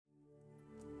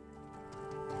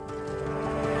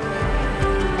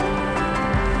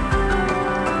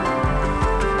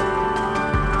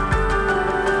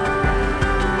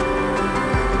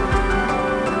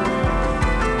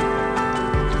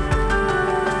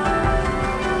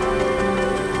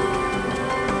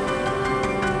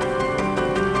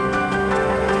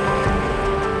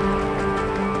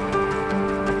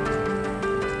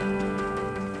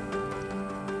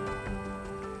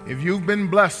been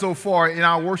blessed so far in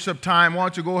our worship time. Why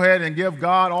don't you go ahead and give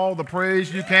God all the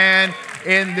praise you can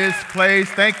in this place.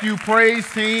 Thank you,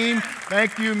 praise team.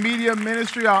 Thank you, media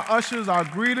ministry, our ushers, our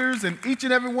greeters, and each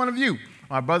and every one of you,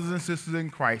 my brothers and sisters in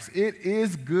Christ. It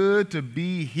is good to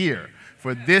be here,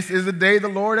 for this is the day the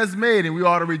Lord has made, and we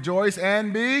ought to rejoice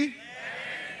and be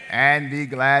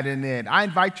glad in it. I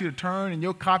invite you to turn in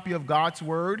your copy of God's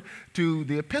Word to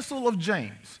the Epistle of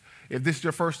James. If this is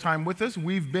your first time with us,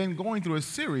 we've been going through a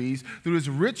series through this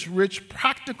rich,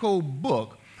 practical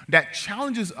book that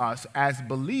challenges us as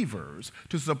believers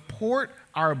to support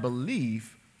our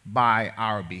belief by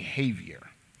our behavior.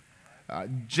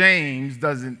 James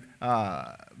doesn't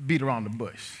beat around the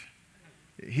bush.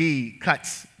 He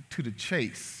cuts to the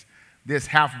chase. This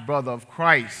half-brother of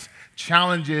Christ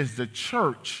challenges the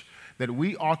church that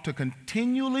we ought to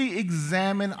continually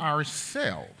examine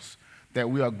ourselves, that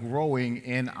we are growing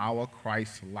in our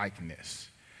Christ-likeness.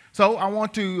 So I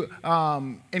want to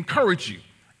encourage you,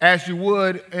 as you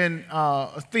would in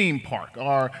a theme park.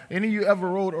 Or any of you ever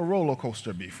rode a roller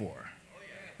coaster before?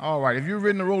 All right, if you've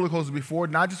ridden a roller coaster before,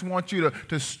 then I just want you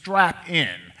to strap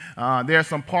in. There are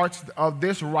some parts of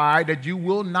this ride that you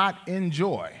will not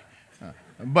enjoy,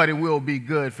 but it will be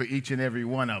good for each and every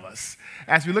one of us.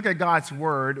 As we look at God's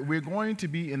Word, we're going to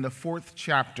be in the 4th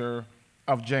chapter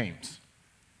of James.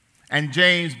 And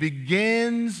James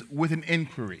begins with an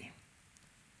inquiry.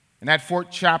 In that 4th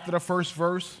chapter, the first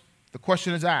verse, the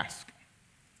question is asked,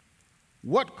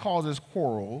 what causes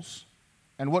quarrels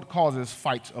and what causes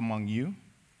fights among you?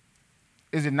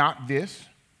 Is it not this,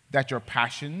 that your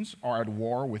passions are at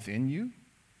war within you?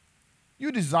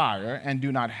 You desire and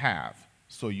do not have,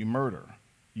 so you murder.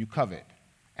 You covet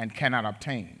and cannot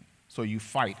obtain, so you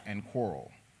fight and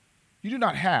quarrel. You do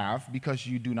not have because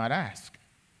you do not ask.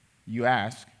 You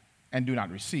ask and do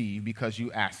not receive because you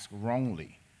ask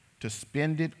wrongly, to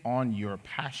spend it on your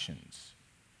passions.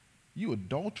 You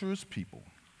adulterous people,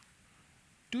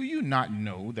 do you not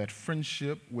know that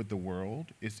friendship with the world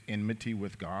is enmity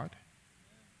with God?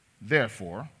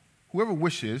 Therefore, whoever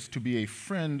wishes to be a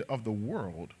friend of the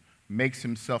world makes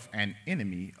himself an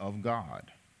enemy of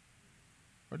God.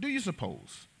 Or do you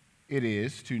suppose it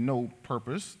is to no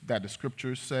purpose that the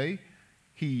Scriptures say,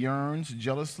 he yearns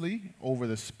jealously over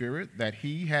the Spirit that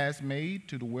he has made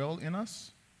to dwell in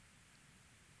us?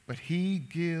 But he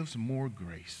gives more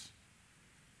grace.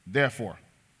 Therefore,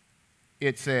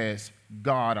 it says,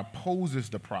 God opposes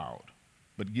the proud,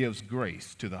 but gives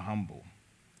grace to the humble.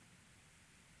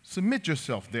 Submit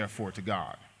yourself, therefore, to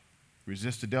God.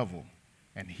 Resist the devil,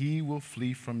 and he will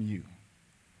flee from you.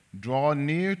 Draw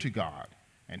near to God,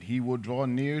 and he will draw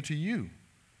near to you.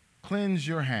 Cleanse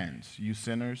your hands, you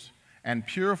sinners, and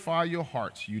purify your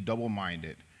hearts, you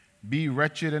double-minded. Be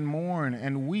wretched and mourn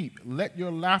and weep. Let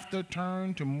your laughter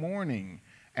turn to mourning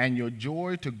and your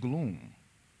joy to gloom.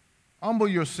 Humble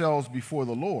yourselves before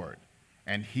the Lord,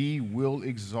 and he will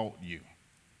exalt you.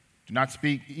 Do not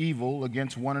speak evil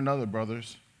against one another,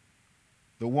 brothers.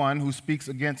 The one who speaks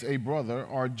against a brother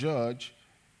or judge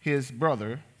his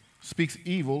brother speaks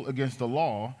evil against the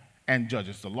law and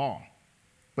judges the law.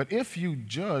 But if you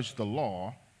judge the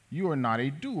law, you are not a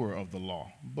doer of the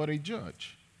law, but a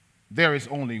judge. There is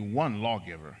only one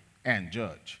lawgiver and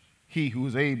judge, he who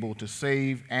is able to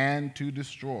save and to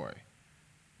destroy.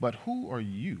 But who are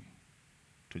you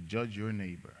to judge your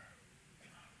neighbor?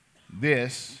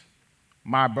 This,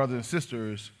 my brothers and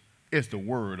sisters, is the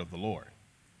word of the Lord.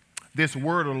 This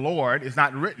word of the Lord is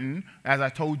not written, as I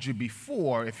told you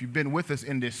before, if you've been with us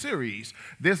in this series,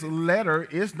 this letter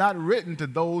is not written to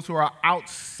those who are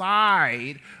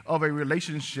outside of a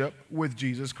relationship with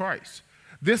Jesus Christ.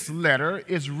 This letter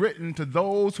is written to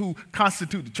those who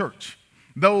constitute the church,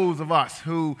 those of us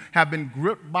who have been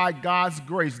gripped by God's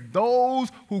grace, those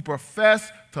who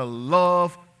profess to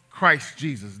love Christ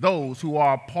Jesus, those who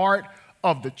are a part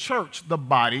of the church, the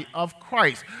body of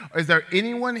Christ. Is there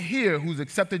anyone here who's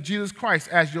accepted Jesus Christ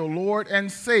as your Lord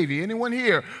and Savior? Anyone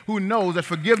here who knows that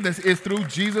forgiveness is through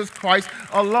Jesus Christ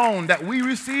alone, that we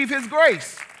receive his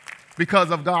grace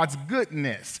because of God's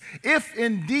goodness? If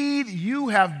indeed you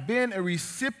have been a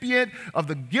recipient of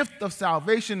the gift of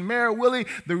salvation, Mary Willie,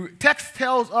 the text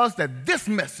tells us that this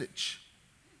message,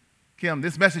 Kim,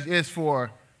 this message is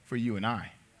for you and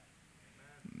I.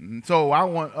 And so I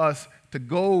want us to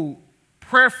go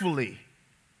prayerfully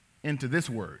into this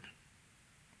word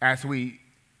as we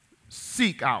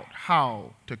seek out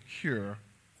how to cure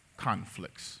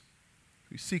conflicts.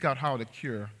 We seek out how to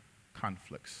cure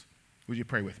conflicts. Would you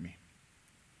pray with me?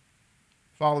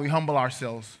 Father, we humble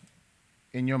ourselves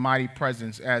in your mighty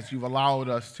presence as you've allowed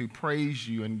us to praise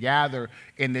you and gather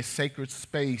in this sacred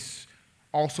space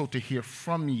also to hear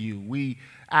from you. We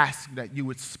ask that you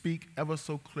would speak ever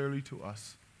so clearly to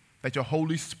us, that your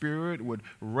Holy Spirit would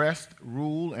rest,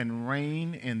 rule, and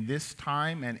reign in this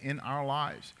time and in our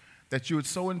lives, that you would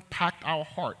so impact our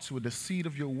hearts with the seed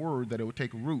of your word that it would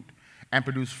take root and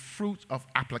produce fruits of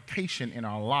application in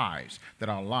our lives, that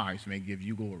our lives may give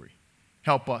you glory.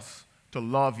 Help us to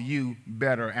love you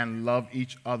better and love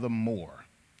each other more.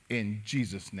 In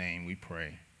Jesus' name we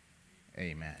pray.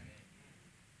 Amen.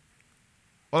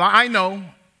 Well, I know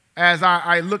as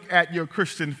I look at your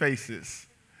Christian faces,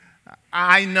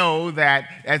 I know that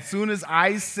as soon as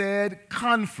I said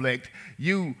conflict,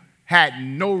 you had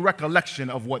no recollection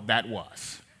of what that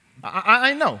was.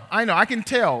 I know. I can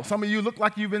tell. Some of you look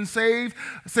like you've been saved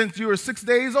since you were 6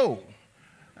 days old.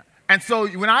 And so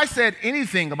when I said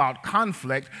anything about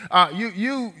conflict,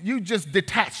 you just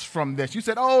detached from this. You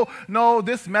said, oh, no,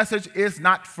 this message is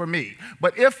not for me.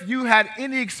 But if you had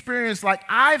any experience like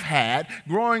I've had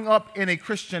growing up in a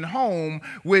Christian home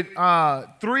with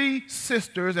 3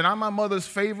 sisters, and I'm my mother's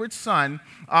favorite son,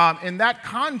 in that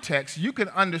context, you can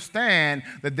understand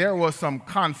that there was some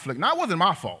conflict. Now, it wasn't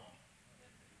my fault.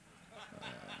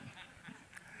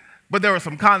 But there was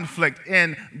some conflict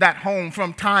in that home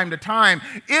from time to time.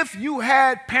 If you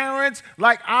had parents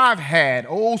like I've had,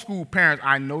 old school parents,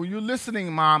 I know you're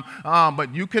listening, Mom,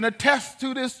 but you can attest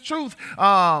to this truth.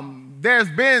 There's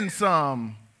been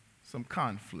some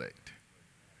conflict.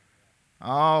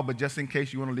 Oh, but just in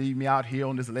case you want to leave me out here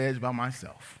on this ledge by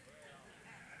myself.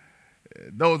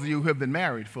 Those of you who have been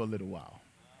married for a little while.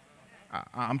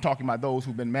 I'm talking about those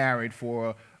who've been married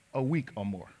for a week or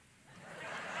more.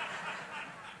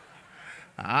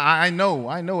 I know,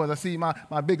 as I see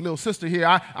my big little sister here,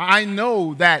 I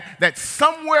know that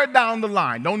somewhere down the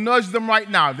line, don't nudge them right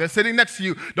now. They're sitting next to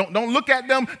you. Don't look at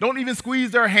them. Don't even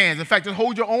squeeze their hands. In fact, just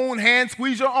hold your own hand,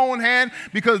 squeeze your own hand,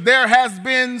 because there has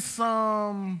been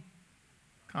some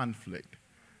conflict.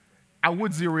 I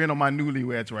would zero in on my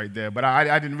newlyweds right there, but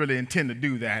I didn't really intend to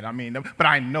do that. I mean, but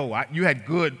I know, you had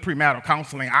good premarital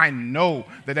counseling. I know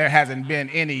that there hasn't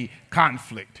been any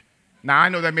conflict. Now, I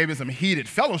know there may be some heated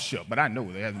fellowship, but I know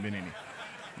there hasn't been any.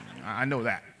 I know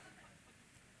that.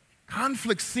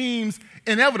 Conflict seems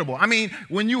inevitable. I mean,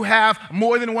 when you have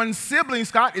more than one sibling,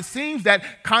 Scott, it seems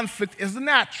that conflict is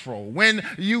natural. When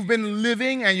you've been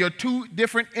living and you're 2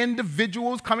 different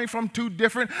individuals coming from 2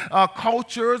 different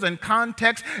cultures and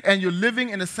contexts, and you're living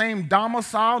in the same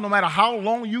domicile, no matter how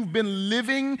long you've been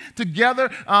living together,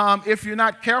 if you're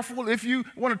not careful, if you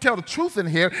want to tell the truth in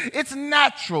here, it's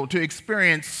natural to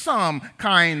experience some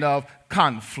kind of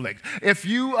conflict. If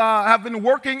you have been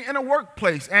working in a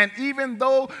workplace, and even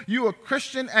though you're a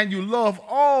Christian and you love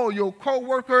all your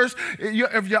coworkers,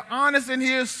 if you're honest in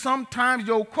here, sometimes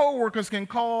your coworkers can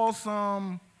cause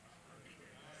some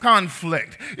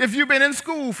conflict. If you've been in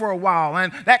school for a while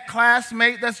and that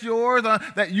classmate that's yours,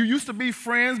 that you used to be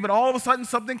friends, but all of a sudden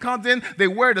something comes in, they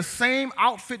wear the same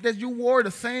outfit that you wore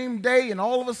the same day, and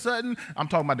all of a sudden, I'm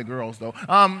talking about the girls though,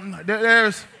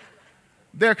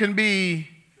 there can be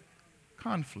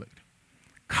conflict.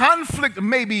 Conflict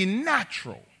may be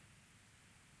natural,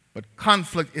 but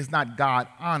conflict is not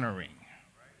God-honoring.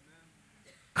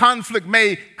 Conflict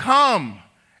may come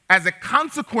as a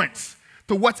consequence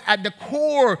to what's at the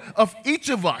core of each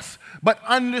of us, but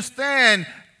understand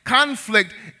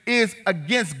conflict is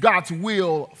against God's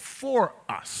will for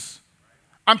us.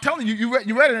 I'm telling you,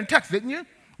 you read it in text, didn't you?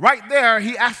 Right there,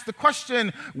 he asked the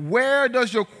question, where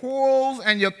does your quarrels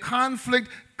and your conflict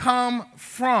come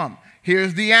from?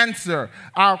 Here's the answer.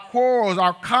 Our quarrels,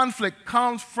 our conflict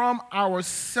comes from our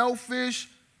selfish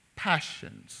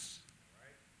passions.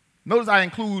 Notice I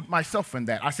include myself in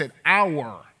that. I said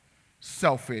our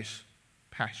selfish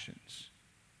passions.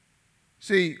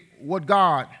 See, what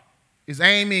God is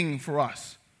aiming for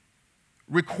us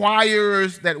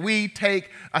requires that we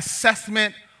take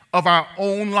assessment of our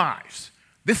own lives.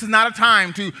 This is not a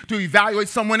time to evaluate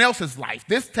someone else's life.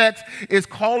 This text is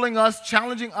calling us,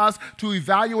 challenging us to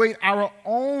evaluate our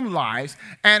own lives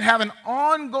and have an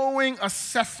ongoing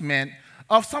assessment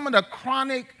of some of the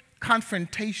chronic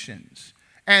confrontations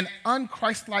and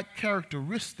unchristlike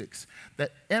characteristics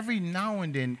that every now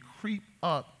and then creep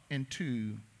up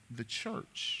into the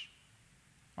church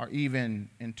or even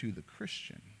into the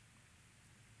Christian.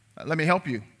 Let me help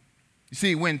you. You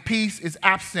see, when peace is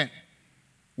absent,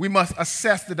 we must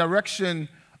assess the direction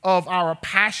of our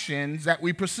passions that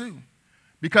we pursue.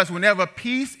 Because whenever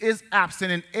peace is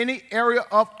absent in any area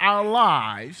of our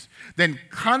lives, then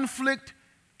conflict,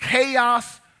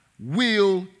 chaos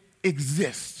will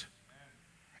exist.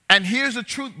 And here's the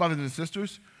truth, brothers and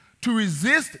sisters. To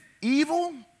resist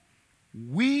evil,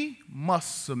 we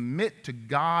must submit to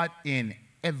God in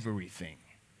everything.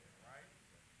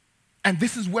 And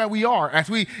this is where we are as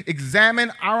we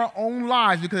examine our own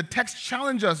lives, because the text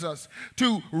challenges us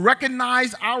to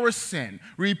recognize our sin,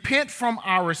 repent from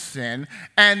our sin,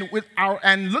 and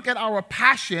look at our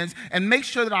passions and make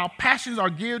sure that our passions are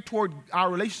geared toward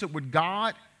our relationship with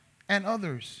God and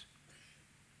others.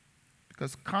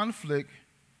 Because conflict,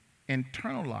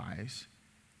 internalized,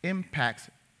 impacts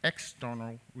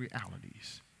external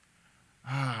realities.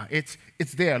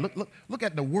 It's there. Look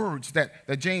at the words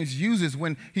that James uses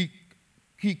when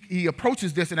he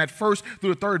approaches this in that first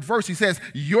through the third verse. He says,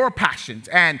 your passions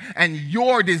and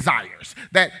your desires.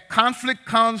 That conflict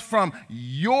comes from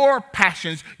your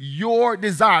passions, your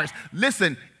desires.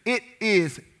 Listen, it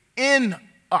is in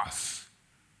us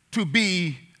to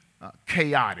be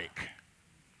chaotic.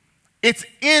 It's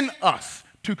in us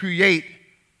to create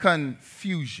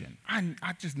confusion.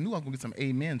 I just knew I was going to get some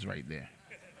amens right there.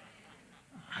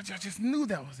 I just knew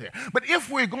that was there. But if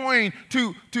we're going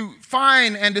to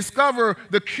find and discover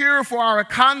the cure for our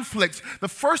conflicts, the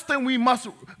first thing we must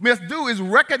do is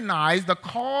recognize the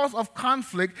cause of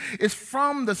conflict is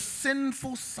from the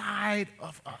sinful side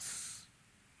of us.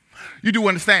 You do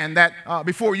understand that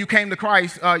before you came to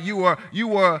Christ, you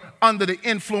were under the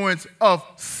influence of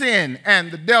sin and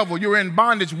the devil. You were in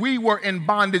bondage. We were in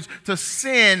bondage to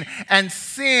sin, and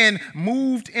sin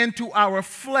moved into our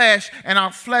flesh, and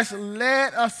our flesh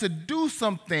led us to do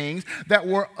some things that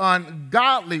were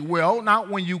ungodly. Well, now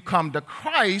when you come to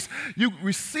Christ, you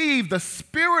receive the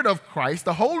Spirit of Christ,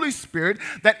 the Holy Spirit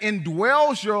that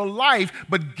indwells your life.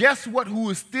 But guess what? Who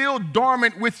is still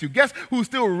dormant with you? Guess who's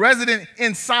still resident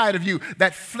inside of you?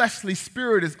 That fleshly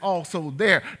spirit is also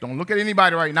there. Don't look at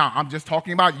anybody right now. I'm just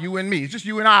talking about you and me. It's just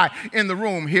you and I in the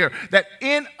room here. That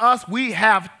in us we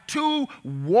have two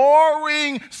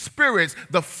warring spirits,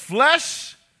 the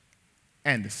flesh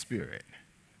and the spirit.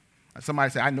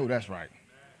 Somebody say, I know that's right.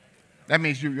 That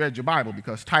means you read your Bible,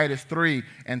 because Titus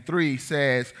 3:3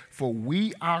 says, for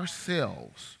we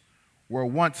ourselves were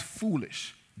once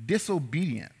foolish,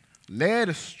 disobedient, led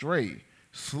astray,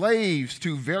 slaves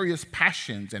to various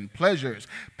passions and pleasures,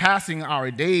 passing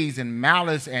our days in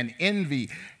malice and envy,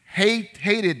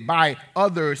 hated by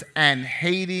others and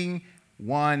hating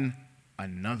one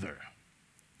another.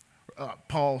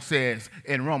 Paul says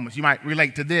in Romans, you might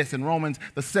relate to this, in Romans,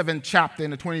 the 7th chapter,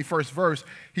 in the 21st verse,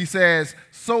 he says,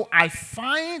 so I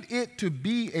find it to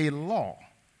be a law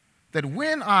that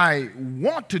when I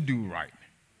want to do right,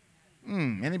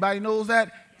 anybody knows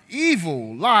that?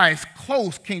 Evil lies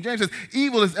close. King James says,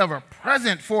 evil is ever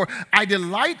present, for I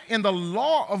delight in the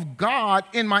law of God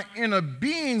in my inner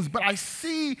beings, but I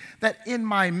see that in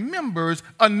my members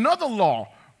another law,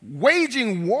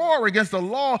 waging war against the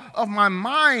law of my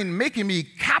mind, making me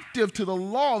captive to the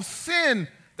law of sin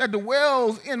that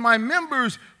dwells in my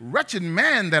members. Wretched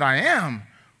man that I am,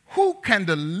 who can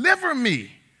deliver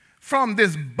me from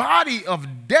this body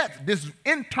of death, this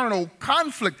internal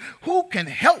conflict? Who can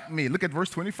help me? Look at verse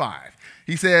 25.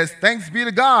 He says, thanks be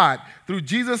to God through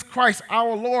Jesus Christ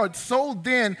our Lord. So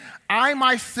then I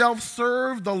myself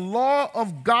serve the law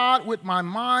of God with my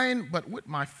mind, but with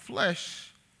my flesh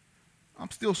I'm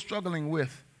still struggling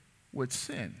with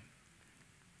sin.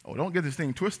 Oh, don't get this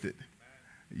thing twisted.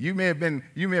 You may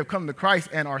have come to Christ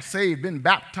and are saved, been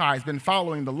baptized, been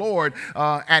following the Lord,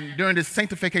 and during this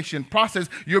sanctification process,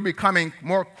 you're becoming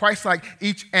more Christ-like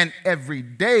each and every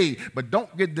day. But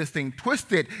don't get this thing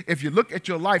twisted. If you look at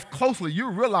your life closely, you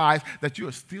realize that you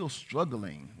are still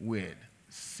struggling with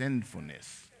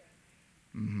sinfulness.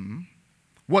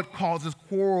 What causes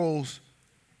quarrels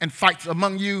and fights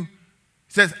among you?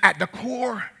 It says at the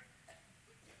core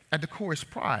is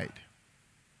pride.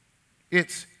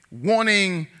 It's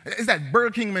that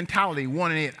Burger King mentality,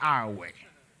 wanting it our way.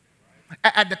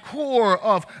 At the core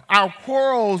of our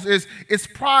quarrels is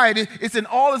pride. It's in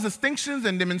all its distinctions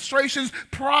and demonstrations.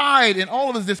 Pride in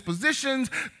all of its dispositions.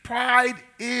 Pride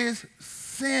is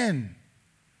sin.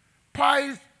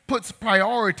 Pride puts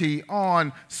priority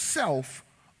on self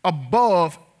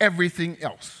above everything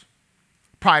else.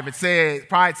 Pride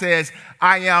says,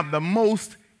 I am the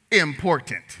most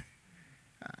important.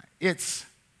 It's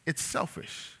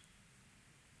selfish.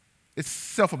 It's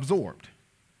self-absorbed,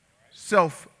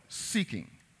 self-seeking.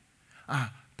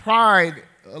 Pride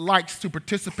likes to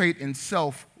participate in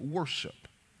self-worship,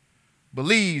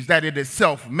 believes that it is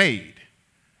self-made.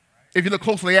 If you look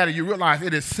closely at it, you realize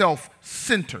it is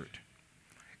self-centered.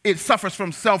 It suffers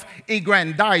from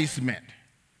self-aggrandizement,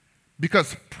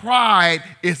 because pride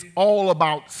is all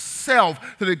about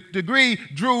self, to the degree,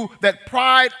 Drew, that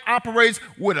pride operates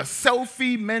with a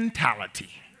selfie mentality.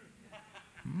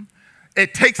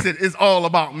 It takes it is all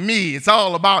about me. It's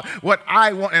all about what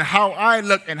I want and how I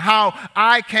look and how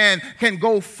I can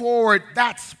go forward.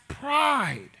 That's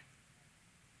pride.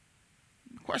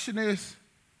 The question is,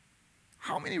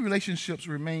 how many relationships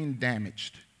remain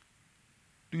damaged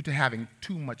due to having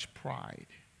too much pride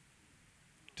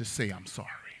to say I'm sorry?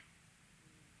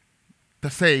 To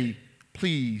say,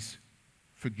 please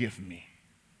forgive me.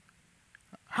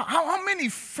 How many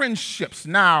friendships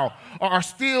now are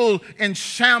still in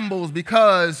shambles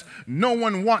because no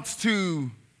one wants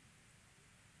to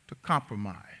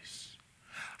compromise?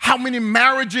 How many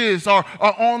marriages are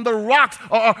on the rocks,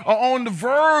 are on the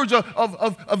verge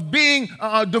of being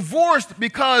divorced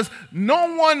because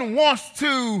no one wants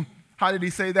to, how did he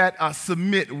say that?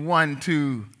 Submit one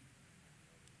to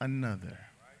another.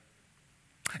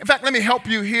 In fact, let me help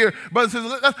you here, brothers and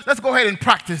sisters. Let's go ahead and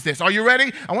practice this. Are you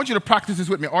ready? I want you to practice this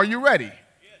with me. Are you ready?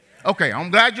 Okay,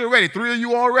 I'm glad you're ready. 3 of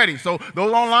you are ready. So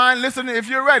those online, listen if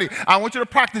you're ready. I want you to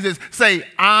practice this. Say,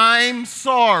 I'm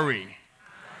sorry.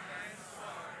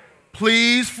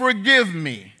 Please forgive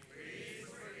me.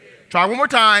 Try one more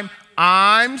time.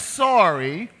 I'm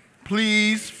sorry.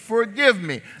 Please forgive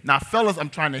me. Now, fellas, I'm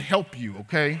trying to help you,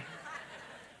 okay?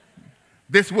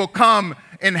 This will come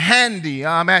in handy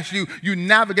as you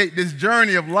navigate this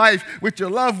journey of life with your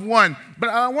loved one. But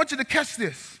I want you to catch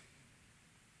this.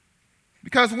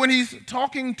 Because when he's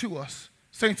talking to us,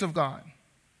 saints of God,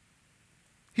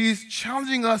 he's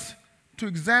challenging us to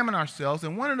examine ourselves.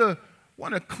 And one of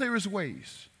the clearest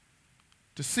ways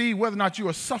to see whether or not you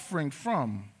are suffering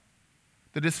from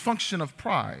the dysfunction of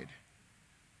pride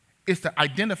is to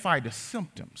identify the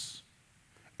symptoms.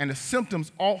 And the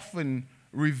symptoms often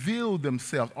reveal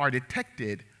themselves, are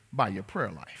detected by your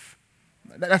prayer life.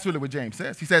 That's really what James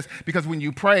says. He says, because when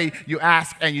you pray, you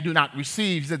ask and you do not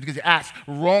receive. He says, because you ask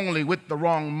wrongly with the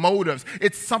wrong motives.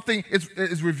 It's something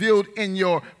is revealed in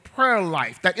your prayer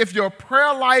life. That if your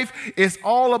prayer life is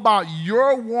all about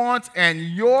your wants and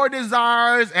your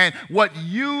desires and what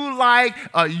you like,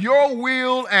 your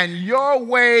will and your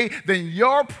way, then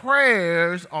your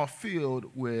prayers are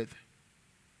filled with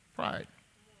pride.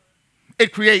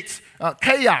 It creates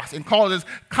chaos and causes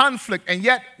conflict. And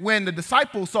yet, when the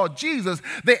disciples saw Jesus,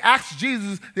 they asked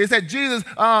Jesus, they said, Jesus,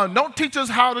 don't teach us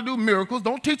how to do miracles.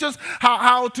 Don't teach us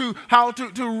how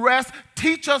to rest.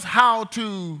 Teach us how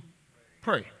to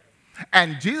pray.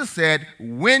 And Jesus said,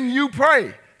 when you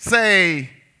pray, say,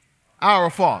 Our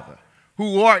Father,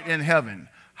 who art in heaven,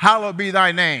 hallowed be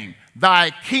thy name.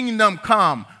 Thy kingdom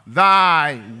come,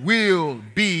 thy will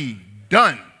be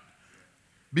done.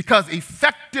 Because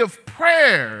effective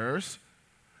prayers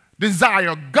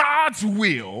desire God's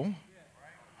will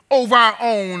over our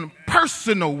own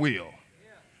personal will.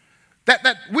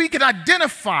 That we can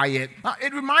identify it.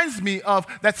 It reminds me of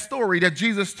that story that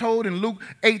Jesus told in Luke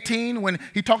 18 when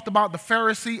he talked about the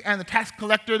Pharisee and the tax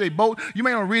collector. They both, you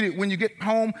may want to read it when you get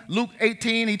home. Luke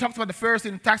 18, he talks about the Pharisee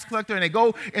and the tax collector, and they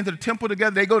go into the temple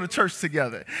together. They go to church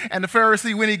together. And the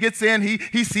Pharisee, when he gets in,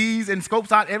 he sees and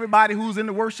scopes out everybody who's in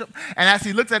the worship. And as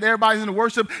he looks at everybody in the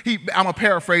worship, I'm going to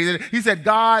paraphrase it. He said,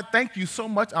 God, thank you so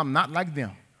much. I'm not like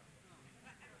them.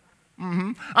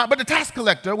 But the tax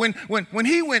collector, when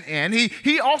he went in,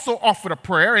 he also offered a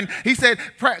prayer, and he said,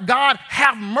 God,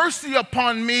 have mercy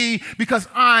upon me because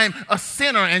I'm a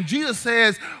sinner. And Jesus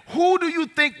says, who do you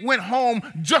think went home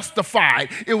justified?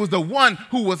 It was the one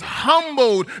who was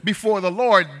humbled before the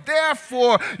Lord.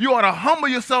 Therefore, you ought to humble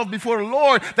yourself before the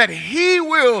Lord that he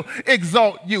will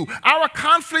exalt you. Our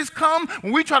conflicts come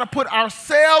when we try to put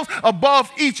ourselves above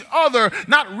each other,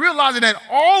 not realizing that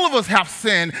all of us have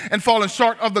sinned and fallen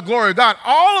short of the glory of God.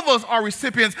 All of us are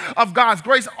recipients of God's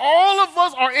grace. All of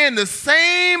us are in the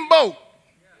same boat.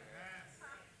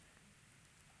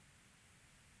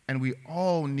 And we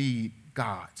all need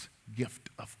God's gift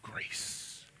of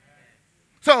grace.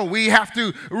 So we have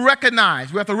to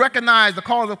recognize the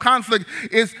cause of conflict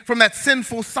is from that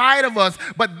sinful side of us.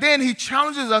 But then he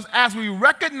challenges us as we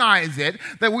recognize it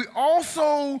that we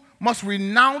also must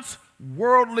renounce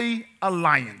worldly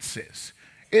alliances.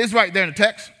 It's right there in the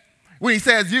text. When he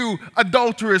says, you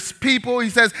adulterous people,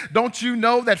 he says, don't you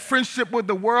know that friendship with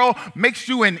the world makes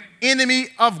you an enemy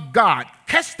of God?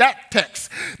 Catch that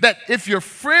text, that if you're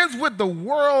friends with the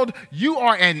world, you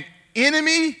are an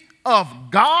enemy of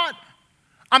God.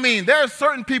 I mean, there are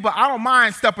certain people I don't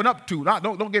mind stepping up to.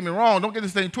 Don't get me wrong. Don't get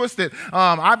this thing twisted.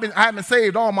 I haven't been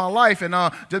saved all my life, and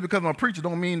just because I'm a preacher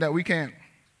don't mean that we can't.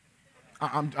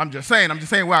 I'm just saying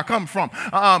where I come from.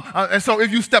 And so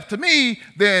if you step to me,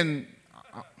 then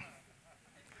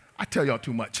I tell y'all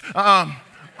too much. I'm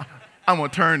going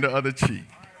to turn the other cheek.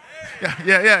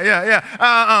 Yeah.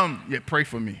 Yeah, pray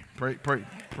for me.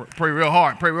 Pray real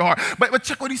hard. Pray real hard. But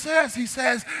check what he says. He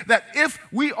says that if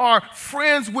we are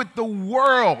friends with the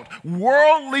world,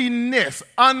 worldliness,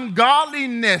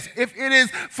 ungodliness, if it is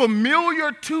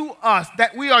familiar to us,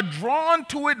 that we are drawn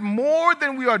to it more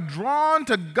than we are drawn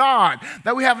to God,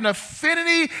 that we have an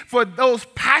affinity for those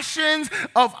passions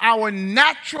of our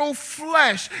natural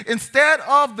flesh instead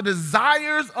of the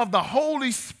desires of the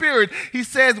Holy Spirit, he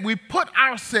says we put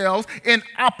ourselves in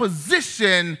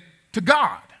opposition to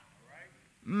God.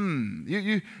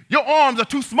 Your arms are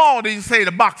too small to say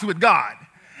to box with God.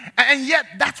 And yet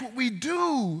that's what we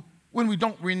do when we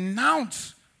don't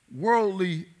renounce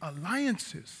worldly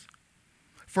alliances.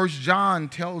 1 John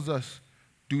tells us,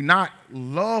 do not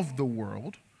love the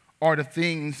world or the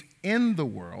things in the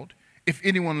world. If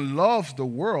anyone loves the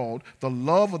world, the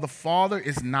love of the Father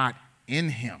is not in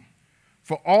him.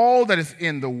 For all that is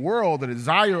in the world, the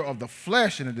desire of the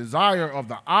flesh and the desire of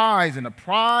the eyes and the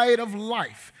pride of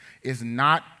life is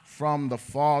not from the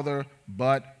Father,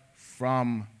 but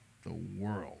from the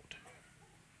world.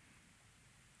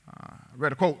 I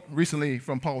read a quote recently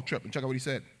from Paul Tripp, and check out what he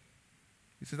said.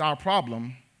 He says, our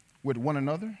problem with one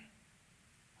another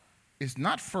is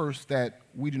not first that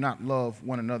we do not love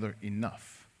one another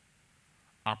enough.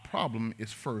 Our problem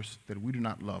is first that we do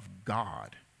not love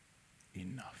God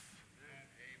enough.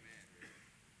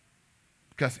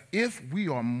 Because if we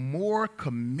are more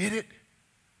committed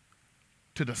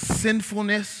to the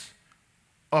sinfulness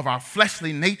of our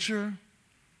fleshly nature,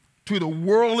 to the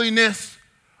worldliness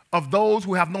of those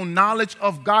who have no knowledge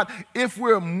of God, if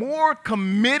we're more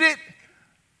committed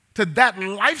to that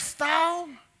lifestyle,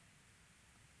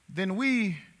 then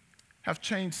we have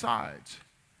changed sides,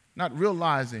 not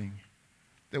realizing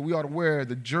that we ought to wear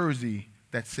the jersey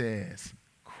that says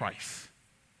Christ.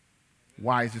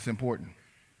 Why is this important?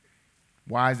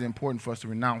 Why is it important for us to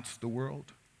renounce the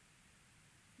world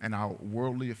and our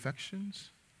worldly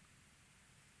affections?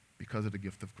 Because of the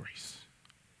gift of grace.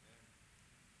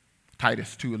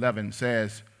 Titus 2:11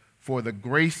 says, for the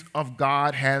grace of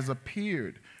God has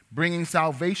appeared, bringing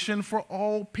salvation for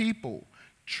all people,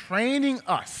 training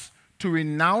us to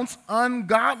renounce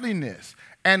ungodliness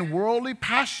and worldly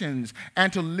passions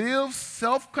and to live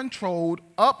self-controlled,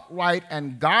 upright,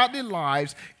 and godly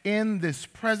lives in this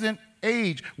present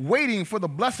age, waiting for the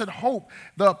blessed hope,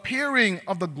 the appearing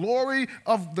of the glory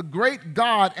of the great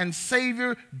God and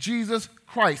Savior, Jesus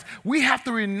Christ. We have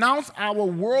to renounce our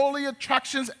worldly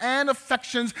attractions and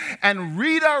affections and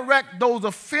redirect those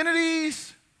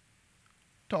affinities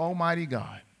to Almighty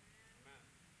God.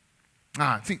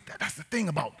 See, that's the thing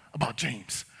about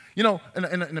James. You know,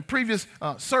 in the previous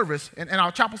service, in our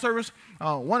chapel service,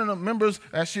 one of the members,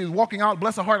 as she was walking out,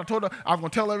 bless her heart, I told her I was going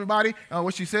to tell everybody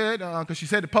what she said, because she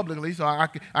said it publicly, so I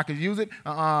could use it,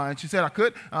 and she said I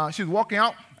could. She was walking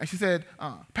out, and she said,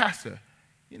 Pastor,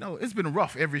 you know, it's been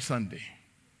rough every Sunday.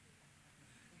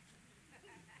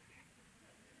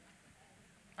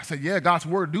 I said, yeah, God's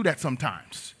word do that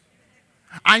sometimes.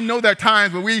 I know there are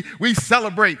times when we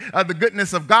celebrate the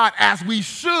goodness of God as we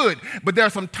should, but there are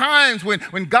some times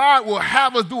when God will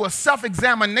have us do a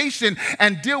self-examination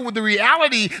and deal with the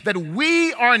reality that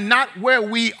we are not where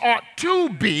we ought to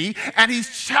be, and he's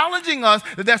challenging us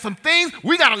that there's some things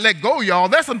we got to let go, y'all.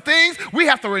 There's some things we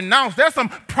have to renounce. There's some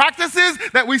practices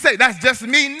that we say, that's just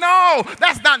me. No,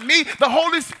 that's not me. The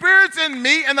Holy Spirit's in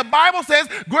me, and the Bible says,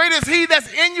 greater is he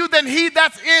that's in you than he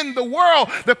that's in the world.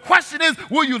 The question is,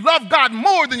 will you love God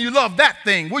more than you love that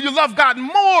thing? Will you love God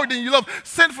more than you love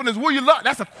sinfulness? Will you love?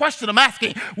 That's a question I'm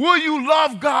asking. Will you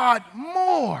love God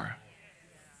more?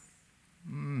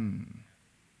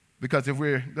 Because if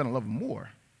we're going to love him more,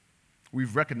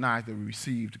 we've recognized that we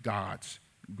received God's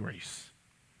grace.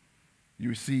 You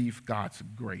receive God's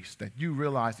grace, that you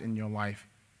realize in your life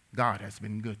God has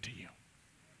been good to you.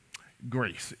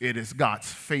 Grace, it is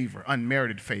God's favor,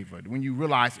 unmerited favor. When you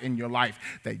realize in your life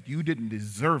that you didn't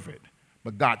deserve it,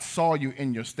 but God saw you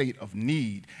in your state of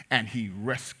need, and he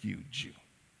rescued you.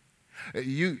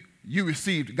 You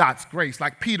received God's grace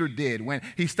like Peter did when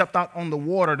he stepped out on the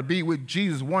water to be with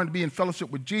Jesus, wanted to be in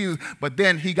fellowship with Jesus, but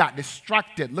then he got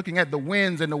distracted looking at the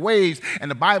winds and the waves,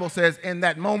 and the Bible says in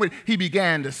that moment he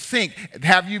began to sink.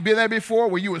 Have you been there before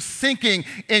where you were sinking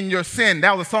in your sin?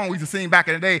 That was a song we used to sing back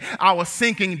in the day. I was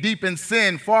sinking deep in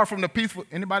sin, far from the peaceful.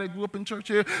 Anybody grew up in church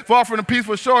here? Far from the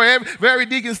peaceful shore, very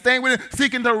deacon staying with it,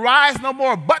 seeking to rise no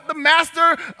more. But the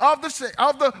master of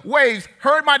the waves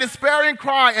heard my despairing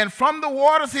cry, and from the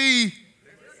waters he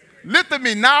lifted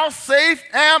me. Now safe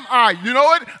am I. You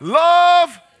know it?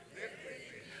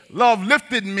 Love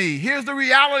lifted me. Here's the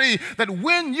reality that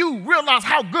when you realize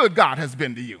how good God has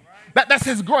been to you, That's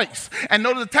his grace. And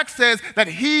notice the text says that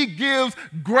he gives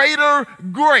greater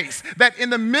grace. That in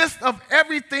the midst of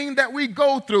everything that we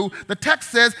go through, the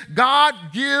text says God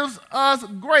gives us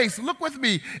grace. Look with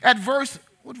me at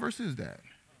what verse is that?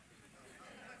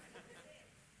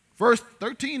 Verse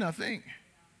 13, I think.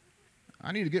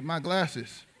 I need to get my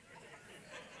glasses.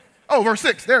 Oh, verse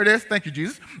 6. There it is. Thank you,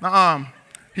 Jesus.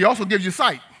 He also gives you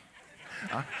sight.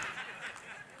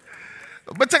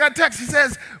 But check out the text. He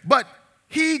says, but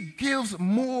he gives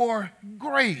more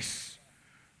grace.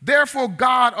 Therefore,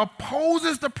 God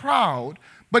opposes the proud,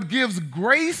 but gives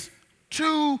grace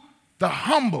to the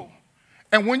humble.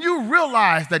 And when you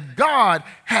realize that God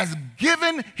has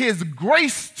given his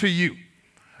grace to you,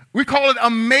 we call it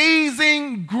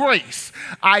amazing grace.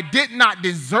 I did not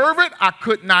deserve it. I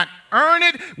could not earn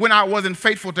it. When I wasn't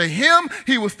faithful to him,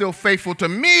 he was still faithful to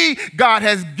me. God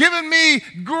has given me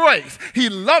grace. He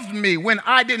loved me when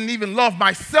I didn't even love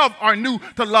myself or knew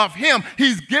to love him.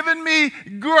 He's given me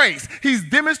grace. He's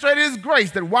demonstrated his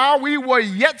grace that while we were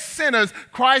yet sinners,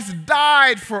 Christ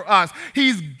died for us.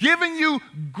 He's given you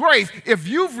grace. If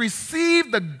you've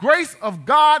received the grace of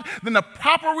God, then the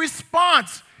proper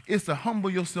response is to humble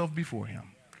yourself before him.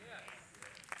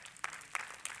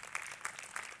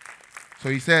 So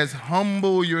he says,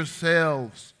 humble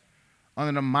yourselves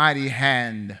under the mighty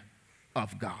hand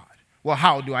of God. Well,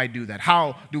 how do I do that?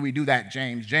 How do we do that,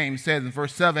 James? James says in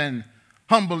verse 7,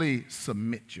 humbly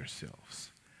submit yourselves.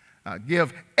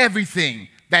 Give everything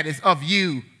that is of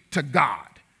you to God.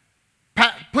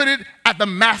 Put it at the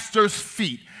master's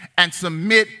feet and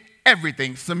submit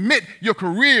everything. Submit your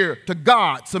career to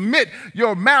God. Submit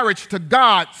your marriage to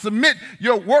God. Submit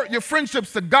your work, your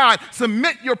friendships to God.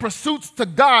 Submit your pursuits to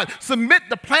God. Submit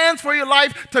the plans for your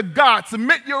life to God.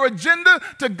 Submit your agenda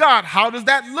to God. How does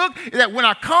that look? That when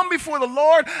I come before the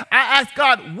Lord, I ask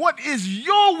God, what is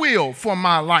your will for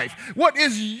my life? What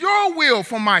is your will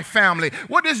for my family?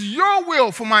 What is your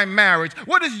will for my marriage?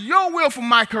 What is your will for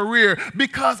my career?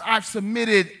 Because I've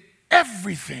submitted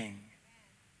everything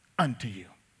unto you.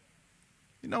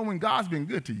 You know, when God's been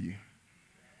good to you,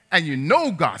 and you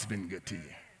know God's been good to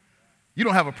you, you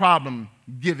don't have a problem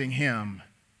giving him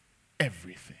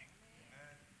everything.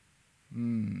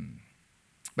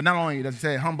 But not only does he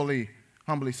say humbly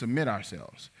submit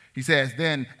ourselves, he says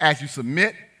then as you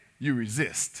submit, you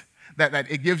resist.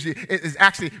 That it gives you, it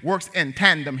actually works in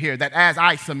tandem here, that as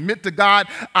I submit to God,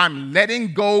 I'm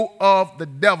letting go of the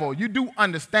devil. You do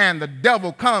understand the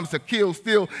devil comes to kill,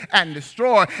 steal, and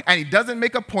destroy, and he doesn't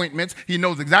make appointments. He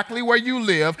knows exactly where you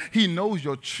live. He knows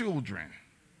your children.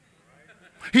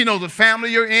 He knows what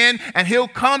family you're in, and he'll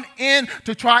come in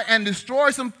to try and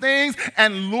destroy some things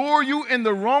and lure you in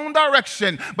the wrong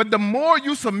direction. But the more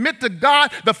you submit to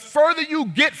God, the further you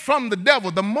get from the devil.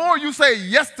 The more you say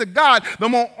yes to God, the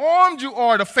more armed you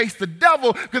are to face the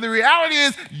devil, because the reality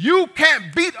is you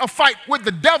can't beat a fight with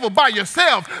the devil by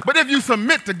yourself. But if you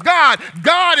submit to God,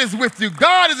 God is with you.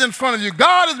 God is in front of you.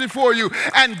 God is before you,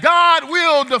 and God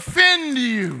will defend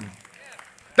you.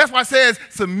 That's why it says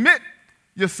submit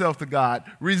yourself to God.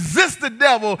 Resist the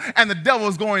devil, and the devil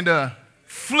is going to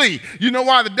flee. You know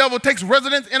why the devil takes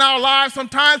residence in our lives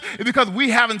sometimes? It's because we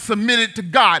haven't submitted to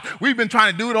God. We've been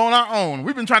trying to do it on our own.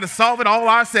 We've been trying to solve it all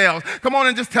ourselves. Come on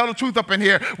and just tell the truth up in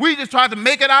here. We just tried to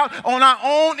make it out on our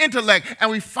own intellect, and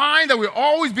we find that we're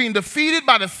always being defeated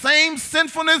by the same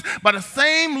sinfulness, by the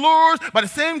same lures, by the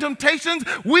same temptations.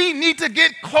 We need to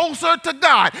get closer to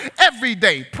God. Every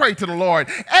day, pray to the Lord.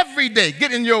 Every day,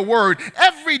 get in your word.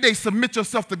 Every day, submit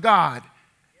yourself to God,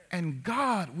 and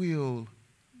God will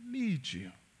lead you.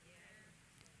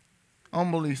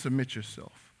 Humbly submit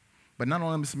yourself. But not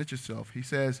only submit yourself, he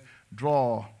says,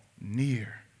 draw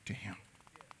near to him.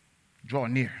 Draw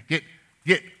near.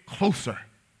 Get closer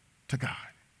to God.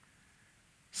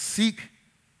 Seek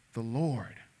the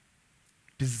Lord.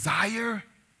 Desire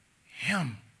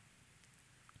him.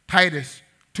 Titus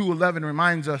 2:11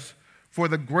 reminds us, for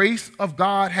the grace of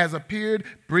God has appeared,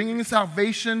 bringing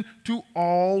salvation to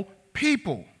all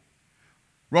people.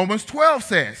 Romans 12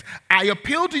 says, I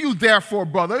appeal to you, therefore,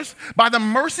 brothers, by the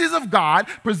mercies of God,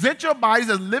 present your bodies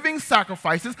as living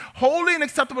sacrifices, holy and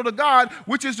acceptable to God,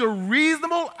 which is your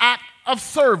reasonable act of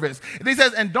service. And he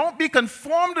says, and don't be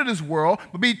conformed to this world,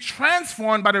 but be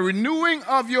transformed by the renewing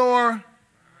of your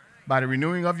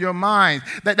minds,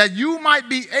 that you might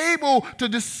be able to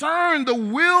discern the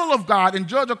will of God and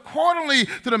judge accordingly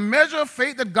to the measure of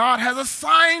faith that God has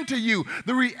assigned to you.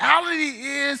 The reality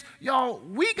is, y'all,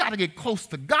 we got to get close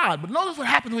to God. But notice what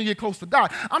happens when you get close to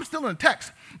God. I'm still in the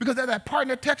text, because at that part in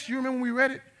the text, you remember when we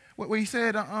read it, where he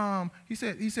said, he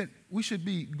said we should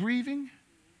be grieving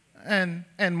and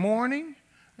mourning.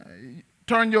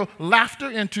 turn your laughter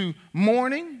into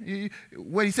mourning.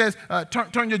 When he says,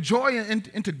 turn your joy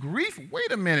into grief.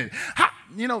 Wait a minute.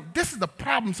 This is the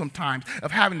problem sometimes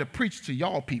of having to preach to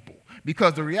y'all people.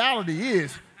 Because the reality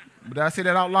is, did I say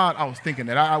that out loud? I was thinking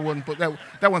that. I wouldn't put that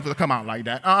wasn't supposed to come out like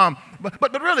that.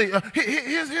 But really,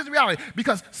 here's the reality.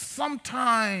 Because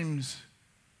sometimes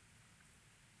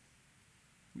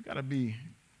we got to be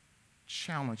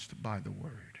challenged by the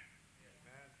word.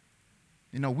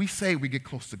 We say we get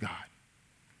close to God.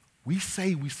 We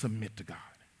say we submit to God.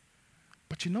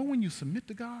 But when you submit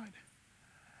to God,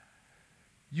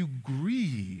 you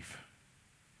grieve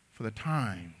for the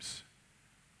times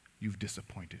you've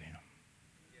disappointed him.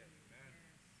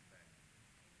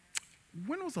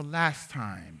 When was the last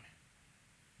time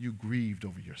you grieved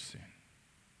over your sin?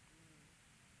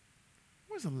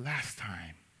 When was the last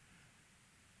time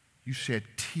you shed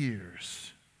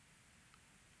tears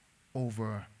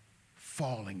over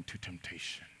falling to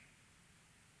temptation?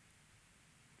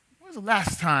 When was the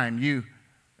last time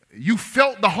you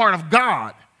felt the heart of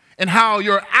God and how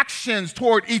your actions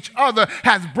toward each other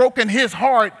has broken his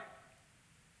heart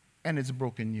and it's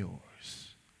broken yours?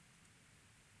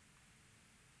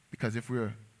 Because if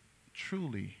we're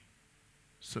truly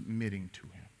submitting to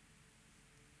him,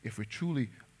 if we're truly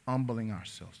humbling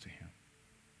ourselves to him,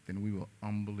 then we will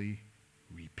humbly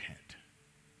repent.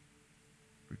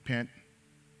 Repent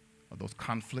of those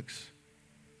conflicts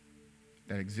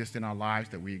that exist in our lives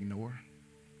that we ignore,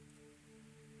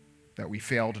 that we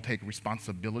fail to take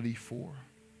responsibility for.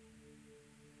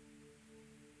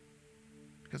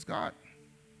 Because God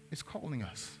is calling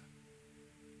us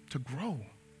to grow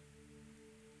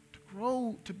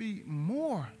to be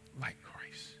more like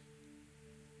Christ.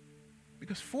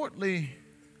 Because fourthly,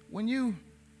 when you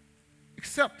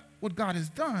accept what God has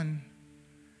done,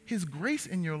 his grace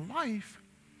in your life,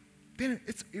 then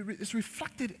it's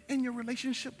reflected in your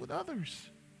relationship with others.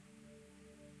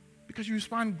 Because you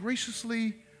respond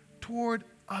graciously toward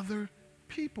other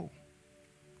people.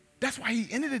 That's why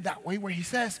he ended it that way, where he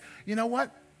says, you know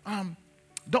what?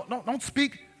 Don't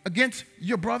speak against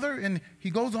your brother. And he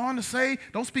goes on to say,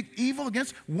 don't speak evil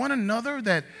against one another,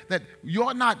 that you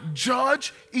ought not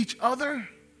judge each other.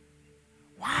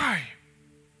 Why?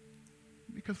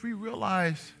 Because we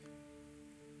realize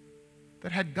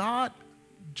that had God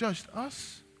judged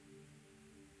us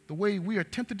the way we are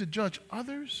tempted to judge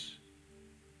others,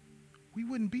 we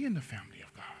wouldn't be in the family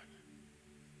of God.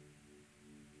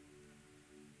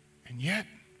 And yet,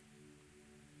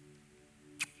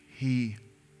 he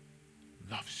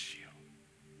loves you.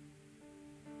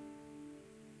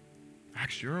 I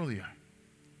asked you earlier,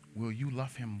 will you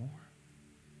love him more?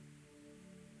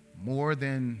 More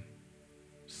than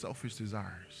selfish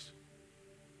desires.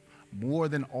 More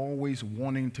than always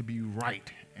wanting to be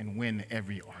right and win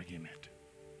every argument.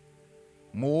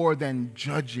 More than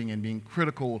judging and being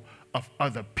critical of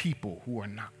other people who are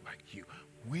not like you.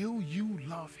 Will you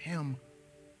love him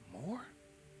more?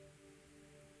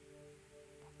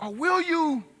 Or will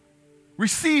you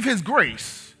receive his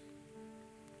grace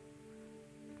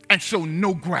and show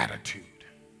no gratitude?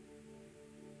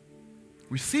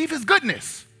 Receive his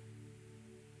goodness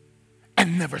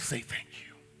and never say thank you.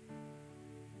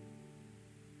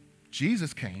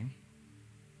 Jesus came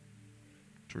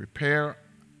to repair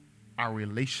our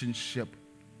relationship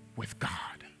with God.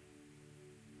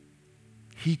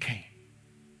 He came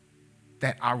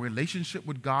that our relationship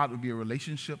with God would be a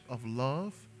relationship of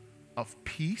love, of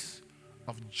peace,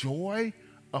 of joy,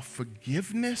 of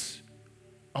forgiveness,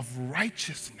 of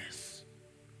righteousness.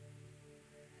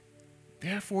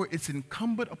 Therefore, it's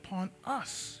incumbent upon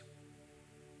us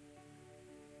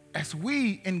as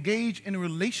we engage in a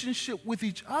relationship with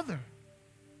each other,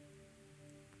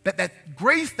 that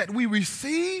grace that we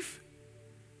receive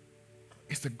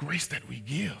is the grace that we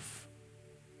give.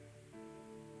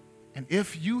 And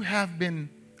if you have been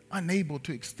unable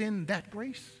to extend that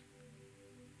grace,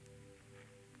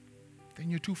 then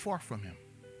you're too far from him.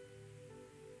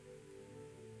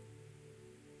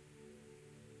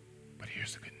 But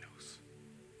here's the good news.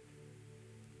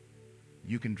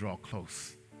 You can draw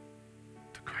close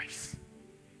to Christ.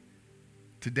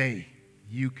 Today,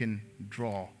 you can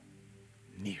draw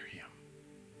near him.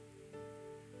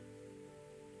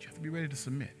 You have to be ready to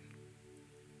submit.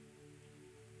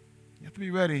 You have to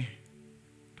be ready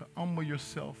to humble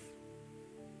yourself.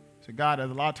 Say, God,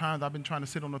 there's a lot of times I've been trying to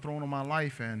sit on the throne of my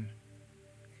life, and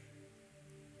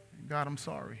God, I'm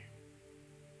sorry.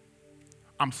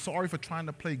 I'm sorry for trying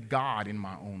to play God in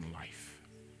my own life.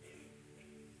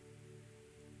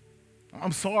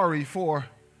 I'm sorry for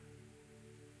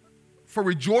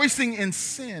rejoicing in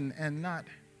sin and not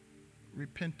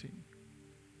repenting.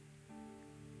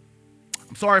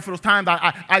 I'm sorry for those times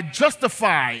I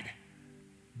justified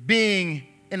being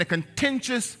in a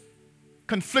contentious,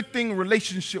 conflicting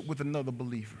relationship with another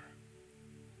believer.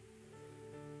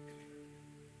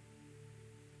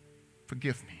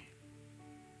 Forgive me.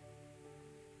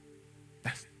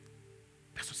 That's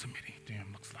what submitting to him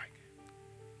looks like.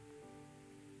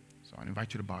 So I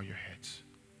invite you to bow your heads.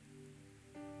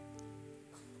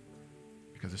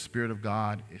 Because the Spirit of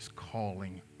God is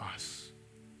calling us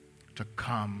to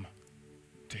come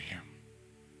to him.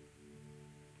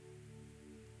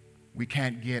 We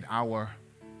can't get our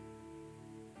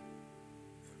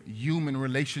human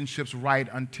relationships right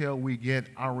until we get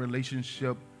our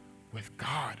relationship with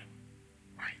God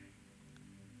right.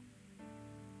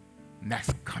 And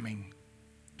that's coming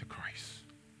to Christ.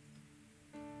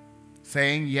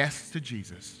 Saying yes to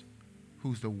Jesus,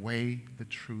 who's the way, the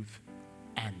truth,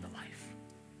 and the life,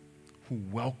 who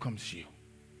welcomes you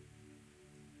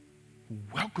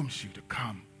to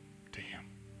come to him,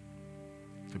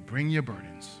 to bring your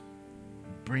burdens,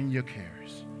 bring your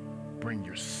cares, bring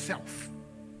yourself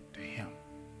to him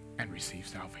and receive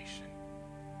salvation.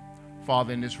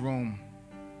 Father, in this room,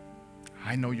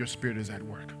 I know your Spirit is at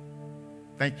work.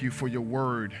 Thank you for your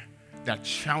word that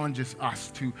challenges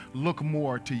us to look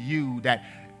more to you, that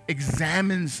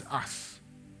examines us,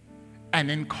 and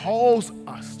then calls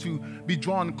us to be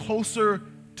drawn closer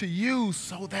to you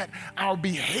so that our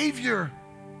behavior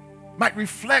might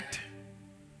reflect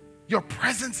your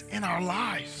presence in our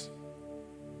lives.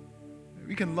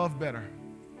 We can love better,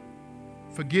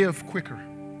 forgive quicker,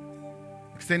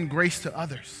 extend grace to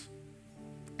others,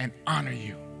 and honor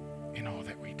you in all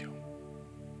that we do.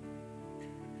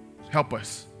 Help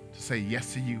us to say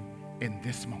yes to you in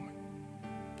this moment.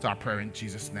 It's our prayer in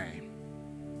Jesus' name.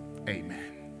 Amen.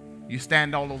 You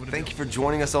stand all over the Thank you building. for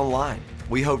joining us online.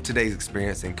 We hope today's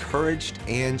experience encouraged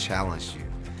and challenged you.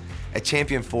 At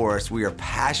Champion Forest, we are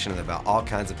passionate about all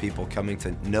kinds of people coming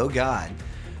to know God,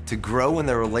 to grow in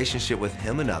their relationship with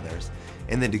him and others,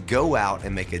 and then to go out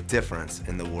and make a difference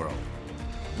in the world.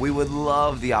 We would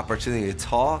love the opportunity to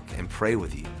talk and pray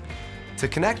with you. To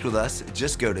connect with us,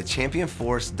 just go to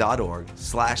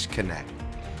championforest.org/connect.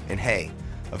 And hey,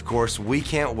 of course, we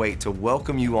can't wait to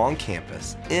welcome you on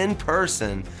campus in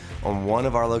person on one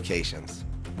of our locations.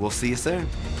 We'll see you soon.